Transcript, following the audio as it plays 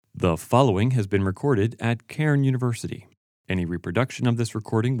The following has been recorded at Cairn University. Any reproduction of this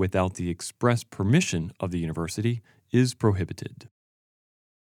recording without the express permission of the university is prohibited.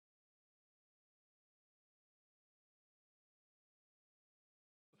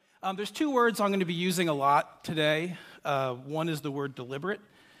 There's two words I'm going to be using a lot today. One is the word deliberate,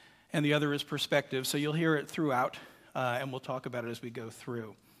 and the other is perspective. So you'll hear it throughout, and we'll talk about it as we go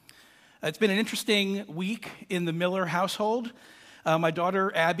through. It's been an interesting week in the Miller household. My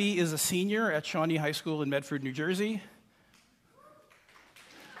daughter, Abby, is a senior at Shawnee High School in Medford, New Jersey.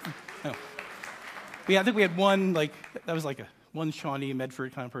 Oh. I think we had one, one Shawnee,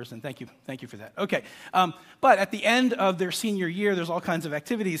 Medford kind of person. Thank you for that. Okay, but at the end of their senior year, there's all kinds of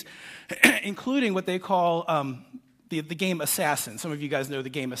activities, including what they call the game Assassin. Some of you guys know the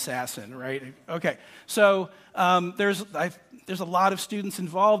game Assassin, right? Okay, so there's a lot of students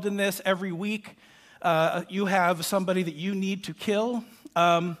involved in this. Every week, you have somebody that you need to kill,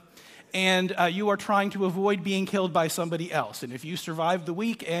 and you are trying to avoid being killed by somebody else. And if you survive the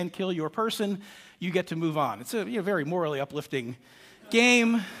week and kill your person, you get to move on. It's a very morally uplifting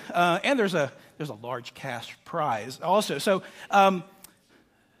game, and there's a large cash prize also. So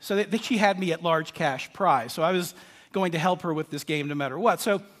she had me at large cash prize. So I was going to help her with this game no matter what.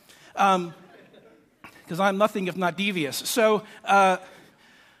 So, because I'm nothing if not devious. So the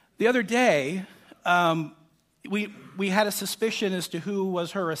other day, we had a suspicion as to who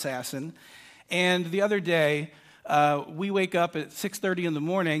was her assassin, and the other day, we wake up at 6:30 in the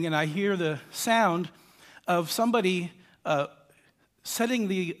morning, and I hear the sound of somebody setting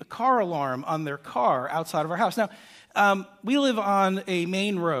the car alarm on their car outside of our house. Now, we live on a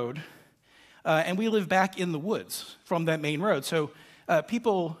main road, and we live back in the woods from that main road. So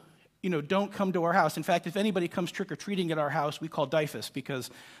people, don't come to our house. In fact, if anybody comes trick-or-treating at our house, we call DYFUS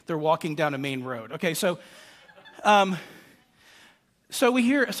because they're walking down a main road. Okay, so we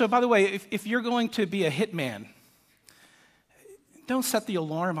hear. So by the way, if you're going to be a hitman, don't set the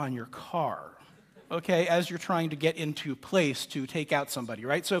alarm on your car, okay, as you're trying to get into place to take out somebody,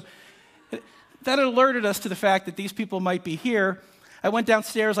 right? So that alerted us to the fact that these people might be here. I went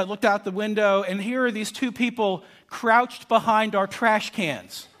downstairs, I looked out the window, and here are these two people crouched behind our trash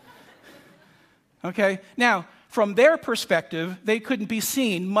cans, okay? Now, from their perspective, they couldn't be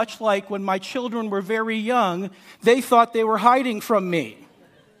seen, much like when my children were very young, they thought they were hiding from me,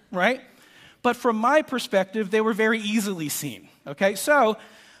 right? But from my perspective, they were very easily seen, okay? So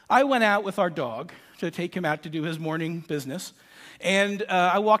I went out with our dog to take him out to do his morning business, and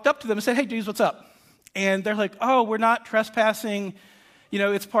I walked up to them and said, "Hey, dudes, what's up?" And they're like, "Oh, we're not trespassing.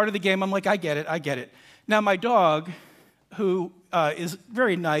 It's part of the game." I'm like, I get it. Now, my dog, who is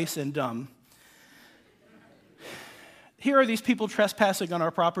very nice and dumb, here are these people trespassing on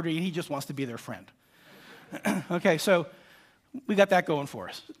our property, and he just wants to be their friend. Okay, so we got that going for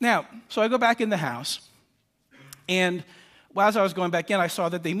us. Now, so I go back in the house, and as I was going back in, I saw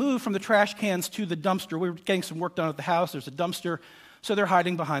that they moved from the trash cans to the dumpster. We were getting some work done at the house. There's a dumpster, so they're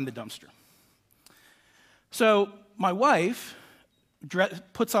hiding behind the dumpster. So my wife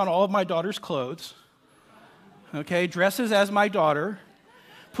puts on all of my daughter's clothes, okay, dresses as my daughter,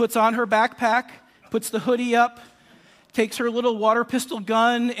 puts on her backpack, puts the hoodie up, takes her little water pistol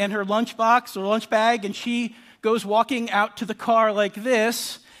gun and her lunchbox or lunch bag, and she goes walking out to the car like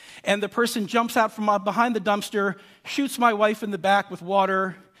this, and the person jumps out from behind the dumpster, shoots my wife in the back with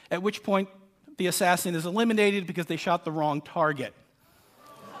water, at which point the assassin is eliminated because they shot the wrong target.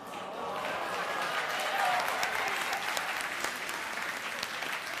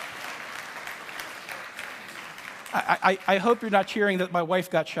 I hope you're not cheering that my wife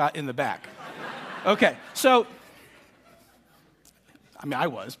got shot in the back. Okay, so, I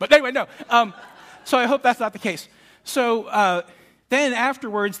was, but anyway, no. So I hope that's not the case. So then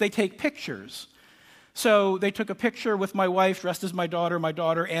afterwards, they take pictures. So they took a picture with my wife dressed as my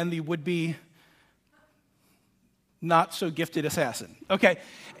daughter, and the would-be not-so-gifted assassin. Okay,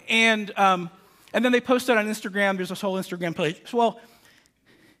 and then they posted on Instagram. There's this whole Instagram page. Well,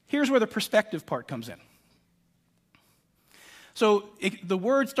 here's where the perspective part comes in. So the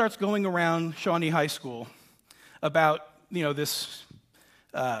word starts going around Shawnee High School about, this,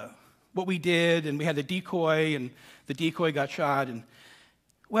 what we did, and we had the decoy, and the decoy got shot. And,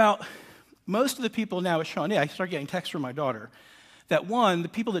 well, most of the people now at Shawnee, I start getting texts from my daughter, that the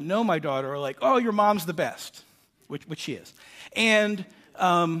people that know my daughter are like, "Oh, your mom's the best," which she is. And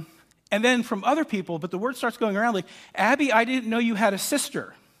then from other people, but the word starts going around like, "Abby, I didn't know you had a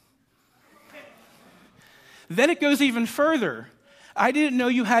sister." Then it goes even further. "I didn't know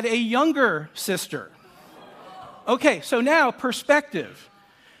you had a younger sister." Okay, so now perspective.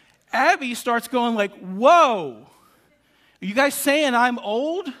 Abby starts going like, "Whoa, are you guys saying I'm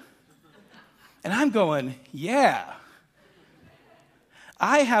old?" And I'm going, yeah.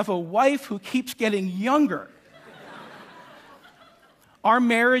 I have a wife who keeps getting younger. Our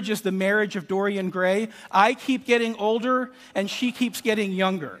marriage is the marriage of Dorian Gray. I keep getting older, and she keeps getting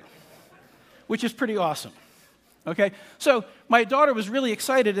younger, which is pretty awesome. Okay? So my daughter was really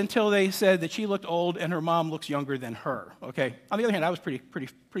excited until they said that she looked old and her mom looks younger than her. Okay? On the other hand, I was pretty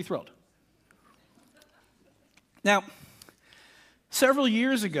thrilled. Now, several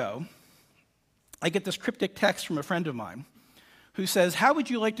years ago, I get this cryptic text from a friend of mine who says, "How would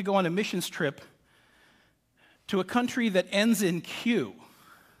you like to go on a missions trip to a country that ends in Q?"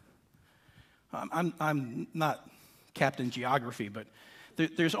 I'm not Captain Geography, but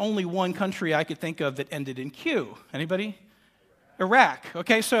there's only one country I could think of that ended in Q. Anybody? Iraq.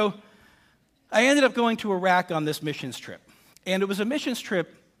 Okay, so I ended up going to Iraq on this missions trip. And it was a missions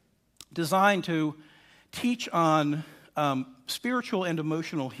trip designed to teach on spiritual and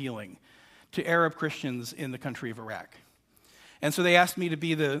emotional healing to Arab Christians in the country of Iraq. And so they asked me to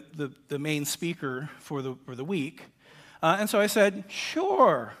be the main speaker for the week. And so I said,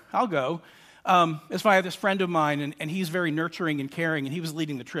 sure, I'll go. As I have this friend of mine, and he's very nurturing and caring, and he was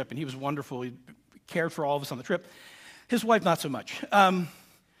leading the trip, and he was wonderful. He cared for all of us on the trip. His wife, not so much.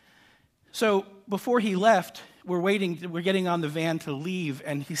 So before he left, we're getting on the van to leave,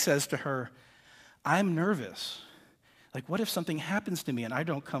 and he says to her, "I'm nervous. Like, what if something happens to me and I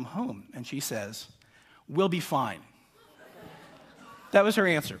don't come home?" And she says, "We'll be fine." That was her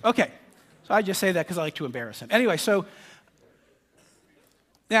answer. Okay, so I just say that because I like to embarrass him. Anyway, so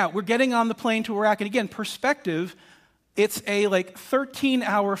now we're getting on the plane to Iraq, and again, perspective, it's a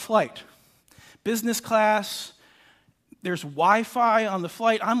 13-hour flight. Business class, there's Wi-Fi on the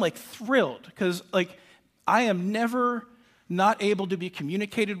flight. I'm thrilled because I am never not able to be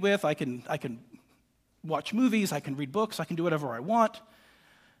communicated with. I can watch movies, I can read books, I can do whatever I want.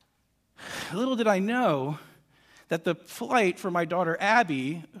 Little did I know that the flight for my daughter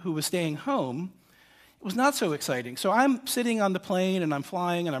Abby, who was staying home, was not so exciting. So I'm sitting on the plane and I'm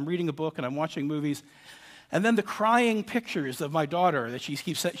flying and I'm reading a book and I'm watching movies. And then the crying pictures of my daughter that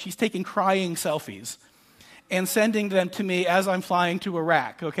she's taking crying selfies and sending them to me as I'm flying to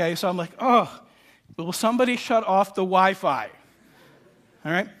Iraq, okay? So I'm like, oh, will somebody shut off the Wi-Fi?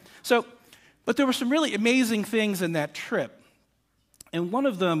 All right? But there were some really amazing things in that trip. And one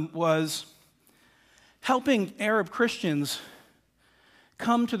of them was helping Arab Christians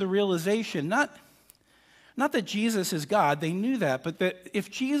come to the realization, not that Jesus is God, they knew that, but that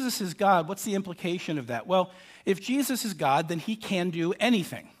if Jesus is God, what's the implication of that? Well, if Jesus is God, then he can do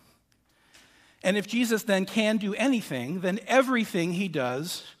anything. And if Jesus then can do anything, then everything he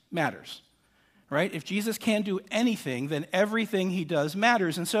does matters, right? If Jesus can do anything, then everything he does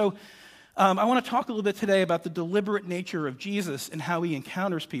matters. And so I want to talk a little bit today about the deliberate nature of Jesus and how he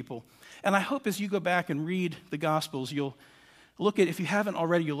encounters people. And I hope as you go back and read the Gospels, you'll look at, if you haven't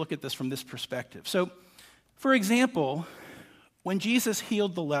already, you'll look at this from this perspective. So, for example, when Jesus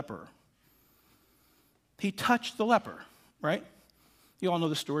healed the leper, he touched the leper, right? You all know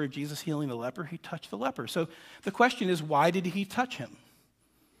the story of Jesus healing the leper. He touched the leper. So the question is, why did he touch him?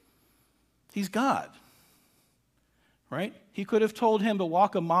 He's God, right? He could have told him to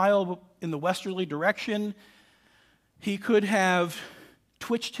walk a mile in the westerly direction. He could have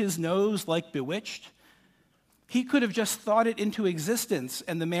twitched his nose like Bewitched. He could have just thought it into existence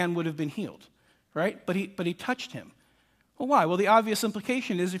and the man would have been healed, right? But he touched him. Well, why? Well, the obvious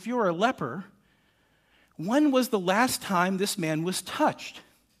implication is if you're a leper, when was the last time this man was touched?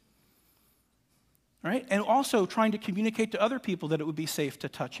 Right? And also trying to communicate to other people that it would be safe to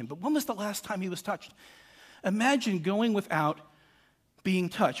touch him. But when was the last time he was touched? Imagine going without being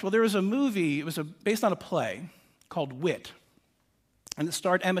touched. Well, there was a movie, it was based on a play called Wit. And it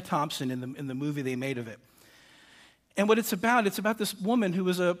starred Emma Thompson in the movie they made of it. And what it's about this woman who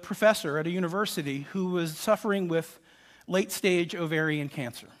was a professor at a university who was suffering with late-stage ovarian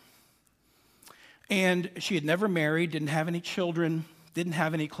cancer. And she had never married, didn't have any children, didn't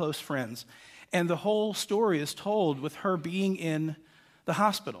have any close friends. And the whole story is told with her being in the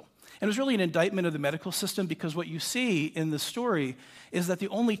hospital. And it was really an indictment of the medical system because what you see in the story is that the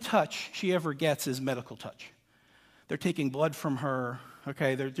only touch she ever gets is medical touch. They're taking blood from her,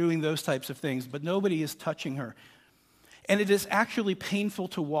 okay, they're doing those types of things, but nobody is touching her. And it is actually painful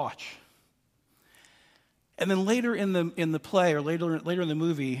to watch. And then later in the play, or later in the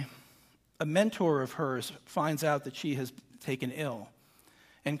movie, a mentor of hers finds out that she has taken ill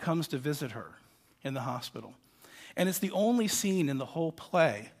and comes to visit her in the hospital. And it's the only scene in the whole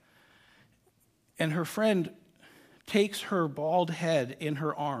play. And her friend takes her bald head in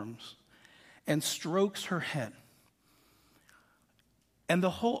her arms and strokes her head. And the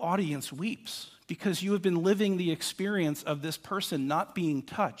whole audience weeps because you have been living the experience of this person not being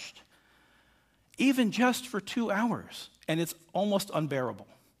touched, even just for 2 hours, and it's almost unbearable.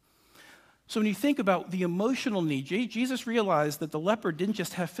 So when you think about the emotional need, Jesus realized that the leper didn't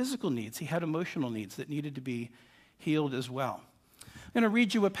just have physical needs, he had emotional needs that needed to be healed as well. I'm going to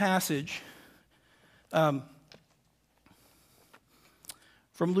read you a passage from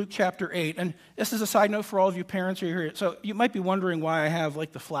Luke chapter 8. And this is a side note for all of you parents who are here. So you might be wondering why I have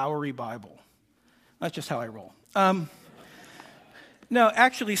like the flowery Bible. That's just how I roll. No,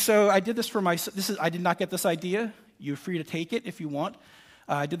 actually, so I did this for my son. I did not get this idea. You're free to take it if you want.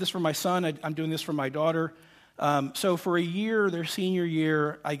 I did this for my son. I'm doing this for my daughter. So for a year, their senior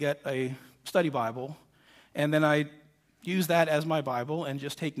year, I get a study Bible. And then I use that as my Bible and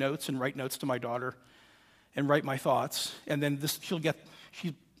just take notes and write notes to my daughter and write my thoughts. And then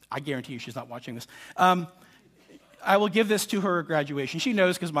I guarantee you she's not watching this. I will give this to her at graduation. She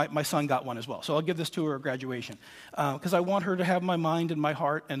knows because my son got one as well. So I'll give this to her at graduation because I want her to have my mind and my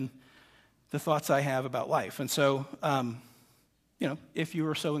heart and the thoughts I have about life. And so, if you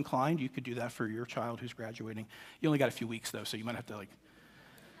are so inclined, you could do that for your child who's graduating. You only got a few weeks, though, so you might have to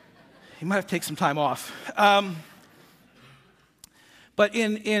take some time off. But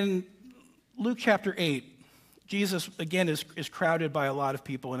in Luke chapter 8, Jesus, again, is crowded by a lot of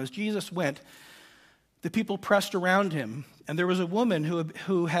people. And as Jesus went, the people pressed around him. And there was a woman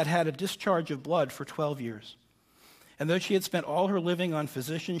who had had a discharge of blood for 12 years. And though she had spent all her living on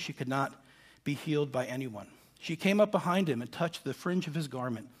physicians, she could not be healed by anyone. She came up behind him and touched the fringe of his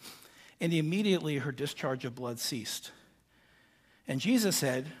garment. And immediately her discharge of blood ceased. And Jesus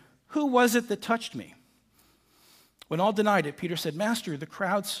said, "Who was it that touched me?" When all denied it, Peter said, "Master, the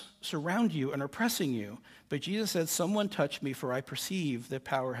crowds surround you and are pressing you." But Jesus said, "Someone touched me, for I perceive that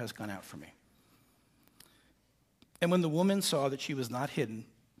power has gone out from me." And when the woman saw that she was not hidden,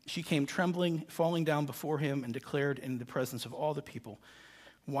 she came trembling, falling down before him, and declared in the presence of all the people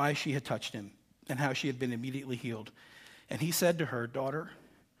why she had touched him and how she had been immediately healed. And he said to her, "Daughter,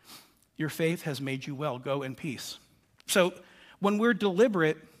 your faith has made you well. Go in peace." So when we're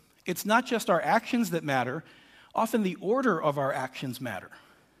deliberate, it's not just our actions that matter. Often the order of our actions matter.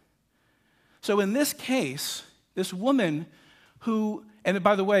 So in this case, this woman who, and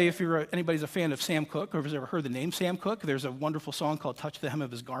by the way, if anybody's a fan of Sam Cooke or has ever heard the name Sam Cooke, there's a wonderful song called "Touch the Hem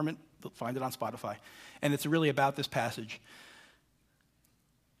of His Garment." You'll find it on Spotify. And it's really about this passage.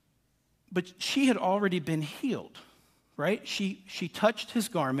 But she had already been healed, right? She touched his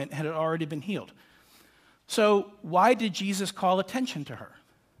garment and had already been healed. So why did Jesus call attention to her?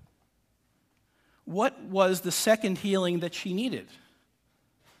 What was the second healing that she needed?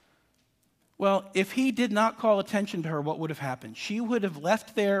 Well, if he did not call attention to her, what would have happened? She would have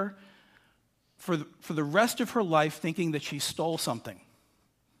left there for the rest of her life thinking that she stole something.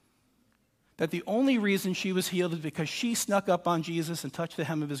 That the only reason she was healed is because she snuck up on Jesus and touched the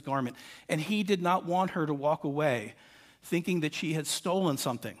hem of his garment. And he did not want her to walk away thinking that she had stolen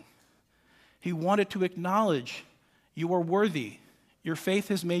something. He wanted to acknowledge, "You are worthy. Your faith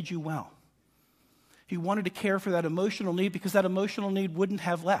has made you well." He wanted to care for that emotional need because that emotional need wouldn't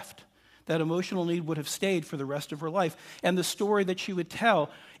have left. That emotional need would have stayed for the rest of her life. And the story that she would tell,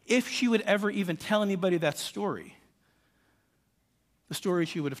 if she would ever even tell anybody that story, the story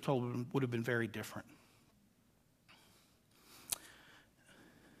she would have told would have been very different.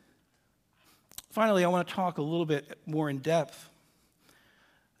 Finally, I want to talk a little bit more in depth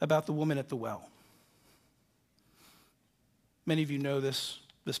about the woman at the well. Many of you know this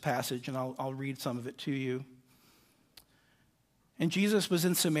passage, and I'll read some of it to you. And Jesus was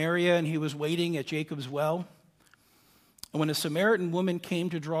in Samaria, and he was waiting at Jacob's well. And when a Samaritan woman came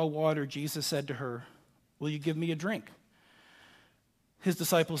to draw water, Jesus said to her, "Will you give me a drink?" His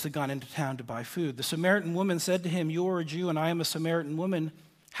disciples had gone into town to buy food. The Samaritan woman said to him, "You are a Jew, and I am a Samaritan woman.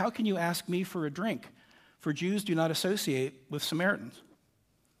 How can you ask me for a drink? For Jews do not associate with Samaritans."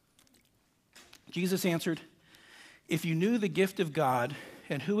 Jesus answered, "If you knew the gift of God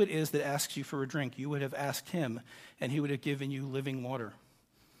and who it is that asks you for a drink, you would have asked him, and he would have given you living water."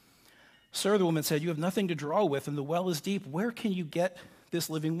 "Sir," the woman said, "you have nothing to draw with, and the well is deep. Where can you get this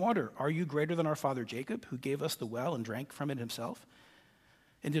living water? Are you greater than our father Jacob, who gave us the well and drank from it himself?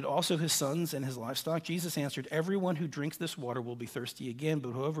 And did also his sons and his livestock?" Jesus answered, "Everyone who drinks this water will be thirsty again,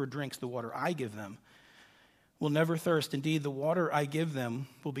 but whoever drinks the water I give them will never thirst. Indeed, the water I give them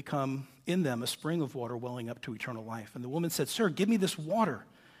will become in them a spring of water welling up to eternal life." And the woman said, "Sir, give me this water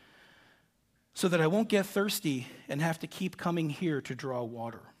so that I won't get thirsty and have to keep coming here to draw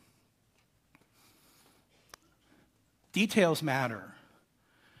water." Details matter.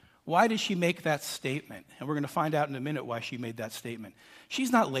 Why did she make that statement? And we're going to find out in a minute why she made that statement.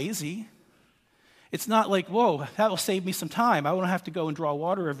 She's not lazy. It's not like, whoa, that'll save me some time. I won't have to go and draw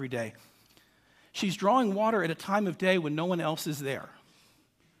water every day. She's drawing water at a time of day when no one else is there.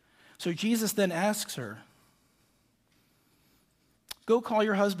 So Jesus then asks her, go call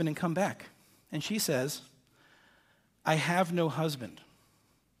your husband and come back. And she says, I have no husband.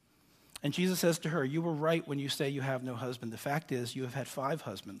 And Jesus says to her, you were right when you say you have no husband. The fact is, you have had 5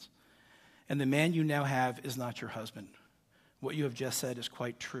 husbands, and the man you now have is not your husband. What you have just said is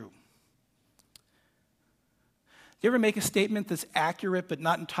quite true. Do you ever make a statement that's accurate but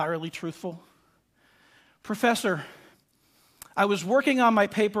not entirely truthful? Professor, I was working on my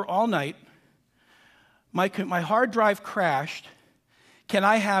paper all night. My hard drive crashed. Can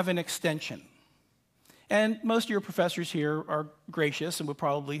I have an extension? And most of your professors here are gracious and would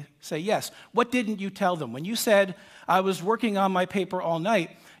probably say yes. What didn't you tell them? When you said, I was working on my paper all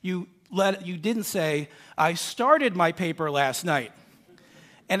night, you didn't say, I started my paper last night.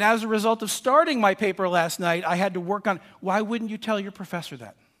 And as a result of starting my paper last night, I had to work on. Why wouldn't you tell your professor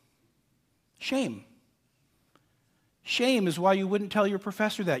that? Shame. Shame is why you wouldn't tell your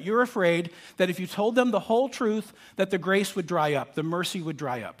professor that. You're afraid that if you told them the whole truth, that the grace would dry up, the mercy would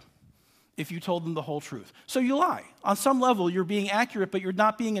dry up. If you told them the whole truth. So you lie. On some level, you're being accurate, but you're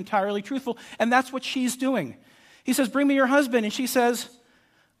not being entirely truthful, and that's what she's doing. He says, bring me your husband, and she says,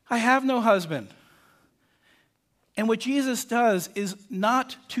 I have no husband. And what Jesus does is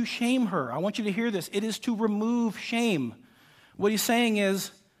not to shame her. I want you to hear this. It is to remove shame. What he's saying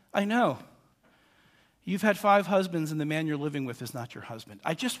is, I know. You've had 5 husbands, and the man you're living with is not your husband.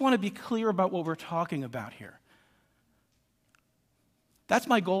 I just want to be clear about what we're talking about here. That's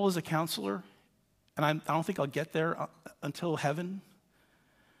my goal as a counselor, and I don't think I'll get there until heaven.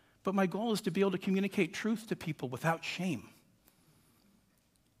 But my goal is to be able to communicate truth to people without shame.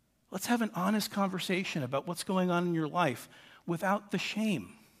 Let's have an honest conversation about what's going on in your life without the shame.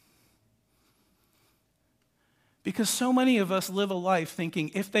 Because so many of us live a life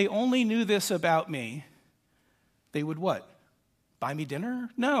thinking, if they only knew this about me, they would what? Buy me dinner?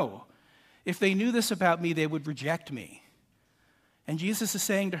 No. If they knew this about me, they would reject me. And Jesus is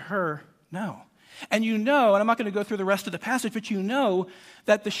saying to her, no. And you know, and I'm not going to go through the rest of the passage, but you know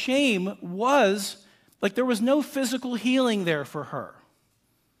that the shame was, like there was no physical healing there for her.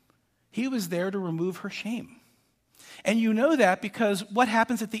 He was there to remove her shame. And you know that because what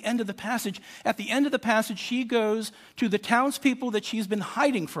happens at the end of the passage? At the end of the passage, she goes to the townspeople that she's been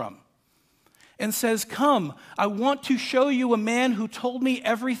hiding from and says, come, I want to show you a man who told me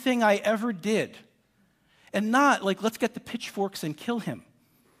everything I ever did. And not like, let's get the pitchforks and kill him.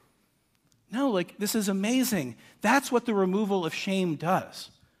 No, like, this is amazing. That's what the removal of shame does.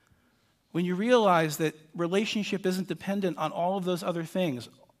 When you realize that relationship isn't dependent on all of those other things,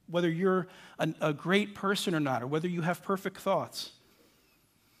 whether you're a great person or not, or whether you have perfect thoughts.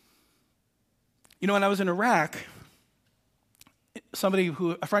 You know, when I was in Iraq,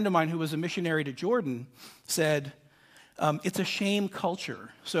 a friend of mine who was a missionary to Jordan said, it's a shame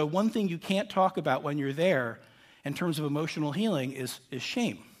culture. So one thing you can't talk about when you're there in terms of emotional healing is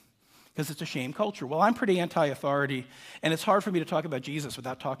shame, because it's a shame culture. Well, I'm pretty anti-authority, and it's hard for me to talk about Jesus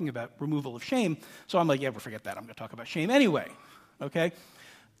without talking about removal of shame. So I'm like, yeah, forget that. I'm going to talk about shame anyway, okay?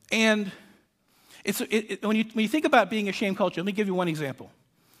 And when you think about being a shame culture, let me give you one example.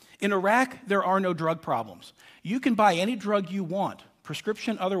 In Iraq, there are no drug problems. You can buy any drug you want,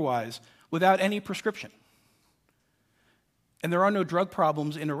 prescription otherwise, without any prescription. And there are no drug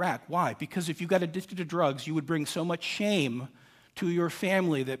problems in Iraq. Why? Because if you got addicted to drugs, you would bring so much shame to your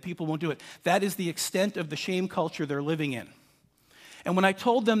family that people won't do it. That is the extent of the shame culture they're living in. And when I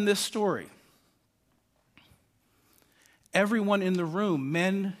told them this story, everyone in the room,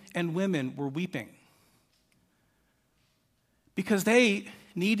 men and women, were weeping. Because they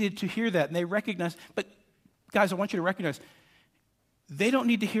needed to hear that, and they recognized, but guys, I want you to recognize, they don't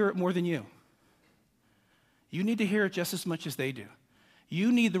need to hear it more than you. You need to hear it just as much as they do.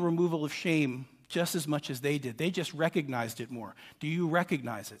 You need the removal of shame just as much as they did. They just recognized it more. Do you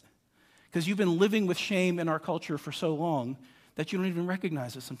recognize it? Because you've been living with shame in our culture for so long that you don't even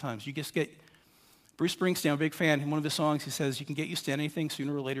recognize it sometimes. You just get, Bruce Springsteen, I'm a big fan, in one of his songs, he says, you can get used to anything,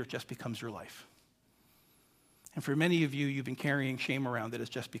 sooner or later it just becomes your life. And for many of you, you've been carrying shame around that has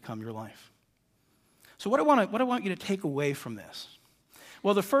just become your life. So what I want you to take away from this?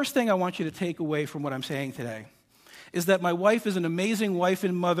 Well, the first thing I want you to take away from what I'm saying today is that my wife is an amazing wife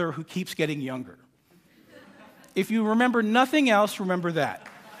and mother who keeps getting younger. If you remember nothing else, remember that.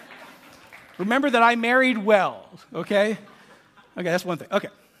 Remember that I married well, okay? Okay, that's one thing. Okay.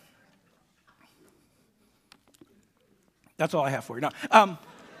 That's all I have for you. Now,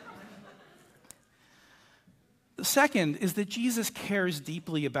 the second is that Jesus cares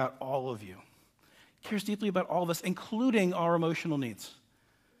deeply about all of you. cares deeply about all of us, including our emotional needs.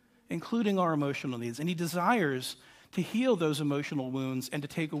 Including our emotional needs. And he desires to heal those emotional wounds and to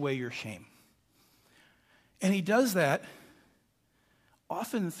take away your shame. And he does that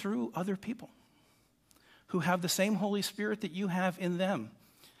often through other people who have the same Holy Spirit that you have in them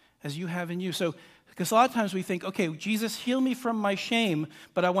as you have in you. So, because a lot of times we think, okay, Jesus, heal me from my shame,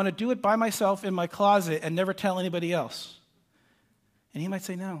 but I want to do it by myself in my closet and never tell anybody else. And he might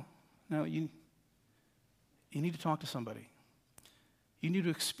say, no, you need to talk to somebody. You need to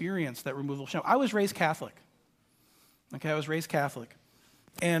experience that removal of shame. I was raised Catholic. Okay, I was raised Catholic.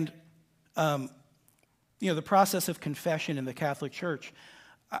 And, the process of confession in the Catholic Church,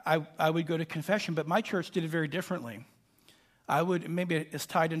 I would go to confession, but my church did it very differently. Maybe it's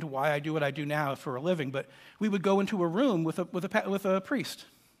tied into why I do what I do now for a living, but we would go into a room with a priest.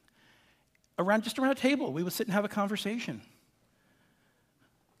 Just around a table, we would sit and have a conversation.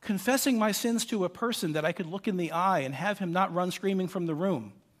 Confessing my sins to a person that I could look in the eye and have him not run screaming from the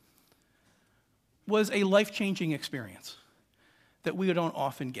room was a life-changing experience that we don't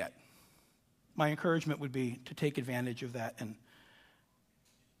often get. My encouragement would be to take advantage of that and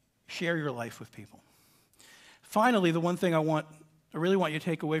share your life with people. Finally, the one thing I really want you to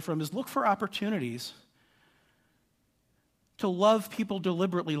take away from is look for opportunities to love people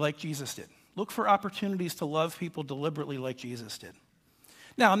deliberately like Jesus did. Look for opportunities to love people deliberately like Jesus did.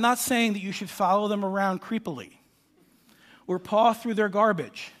 Now, I'm not saying that you should follow them around creepily or paw through their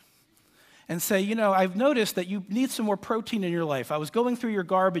garbage and say, I've noticed that you need some more protein in your life. I was going through your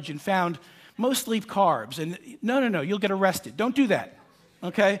garbage and found mostly carbs. And no, you'll get arrested. Don't do that,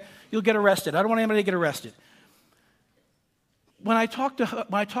 okay? You'll get arrested. I don't want anybody to get arrested. When I talk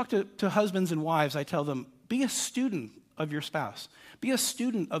to husbands and wives, I tell them, be a student of your spouse. Be a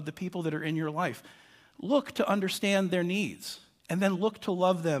student of the people that are in your life. Look to understand their needs. And then look to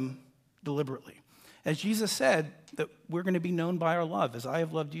love them deliberately. As Jesus said, that we're going to be known by our love. As I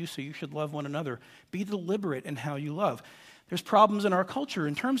have loved you, so you should love one another. Be deliberate in how you love. There's problems in our culture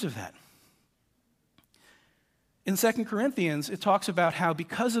in terms of that. In 2 Corinthians, it talks about how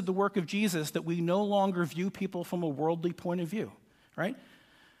because of the work of Jesus that we no longer view people from a worldly point of view, right?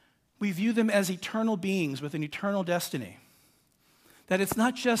 We view them as eternal beings with an eternal destiny. That it's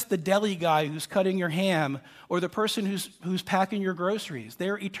not just the deli guy who's cutting your ham or the person who's packing your groceries.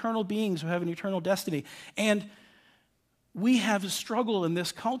 They're eternal beings who have an eternal destiny. And we have a struggle in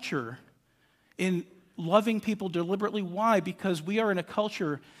this culture in loving people deliberately. Why? Because we are in a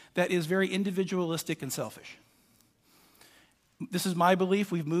culture that is very individualistic and selfish. This is my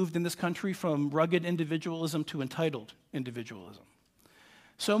belief. We've moved in this country from rugged individualism to entitled individualism.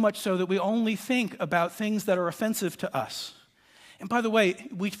 So much so that we only think about things that are offensive to us. And by the way,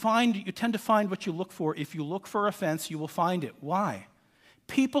 you tend to find what you look for. If you look for offense, you will find it. Why?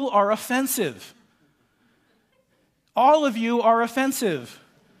 People are offensive. All of you are offensive.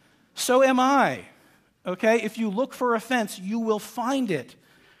 So am I. Okay? If you look for offense, you will find it.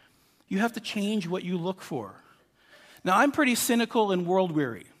 You have to change what you look for. Now, I'm pretty cynical and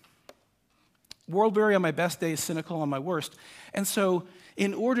world-weary. World-weary on my best days, cynical on my worst. And so,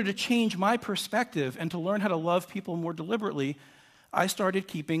 in order to change my perspective and to learn how to love people more deliberately, I started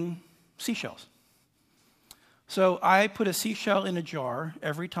keeping seashells. So I put a seashell in a jar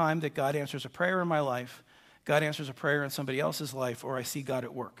every time that God answers a prayer in my life, God answers a prayer in somebody else's life, or I see God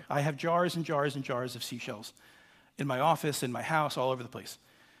at work. I have jars and jars and jars of seashells in my office, in my house, all over the place.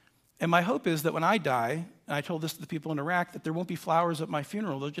 And my hope is that when I die, and I told this to the people in Iraq, that there won't be flowers at my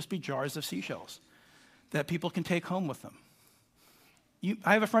funeral, there'll just be jars of seashells that people can take home with them.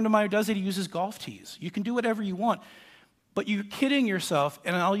 I have a friend of mine who does it. He uses golf tees. You can do whatever you want. But you're kidding yourself,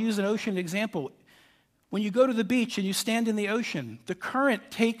 and I'll use an ocean example. When you go to the beach and you stand in the ocean, the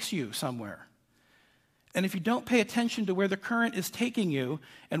current takes you somewhere. And if you don't pay attention to where the current is taking you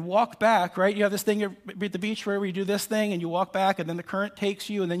and walk back, right? You have this thing at the beach where you do this thing and you walk back and then the current takes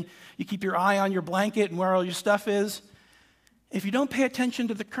you and then you keep your eye on your blanket and where all your stuff is. If you don't pay attention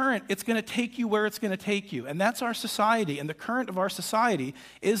to the current, it's going to take you where it's going to take you. And that's our society. And the current of our society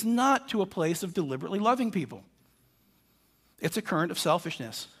is not to a place of deliberately loving people. It's a current of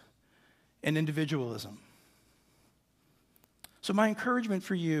selfishness and individualism. So my encouragement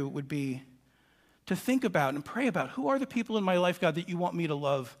for you would be to think about and pray about who are the people in my life, God, that you want me to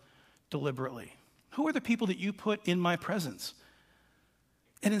love deliberately? Who are the people that you put in my presence?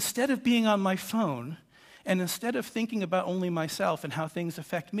 And instead of being on my phone, and instead of thinking about only myself and how things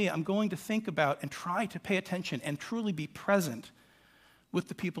affect me, I'm going to think about and try to pay attention and truly be present with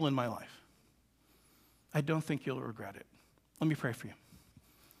the people in my life. I don't think you'll regret it. Let me pray for you.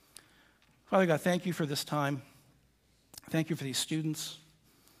 Father God, thank you for this time. Thank you for these students.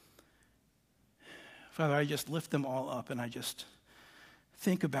 Father, I just lift them all up, and I just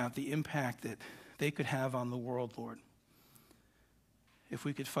think about the impact that they could have on the world, Lord. If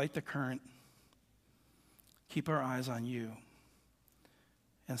we could fight the current, keep our eyes on you,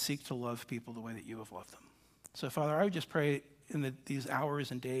 and seek to love people the way that you have loved them. So, Father, I would just pray in these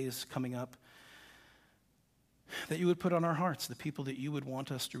hours and days coming up that you would put on our hearts the people that you would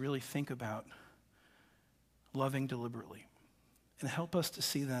want us to really think about loving deliberately, and help us to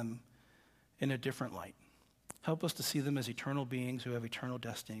see them in a different light. Help us to see them as eternal beings who have eternal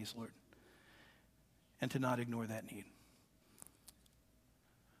destinies, Lord, and to not ignore that need.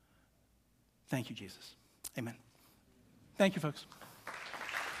 Thank you, Jesus. Amen. Thank you, folks.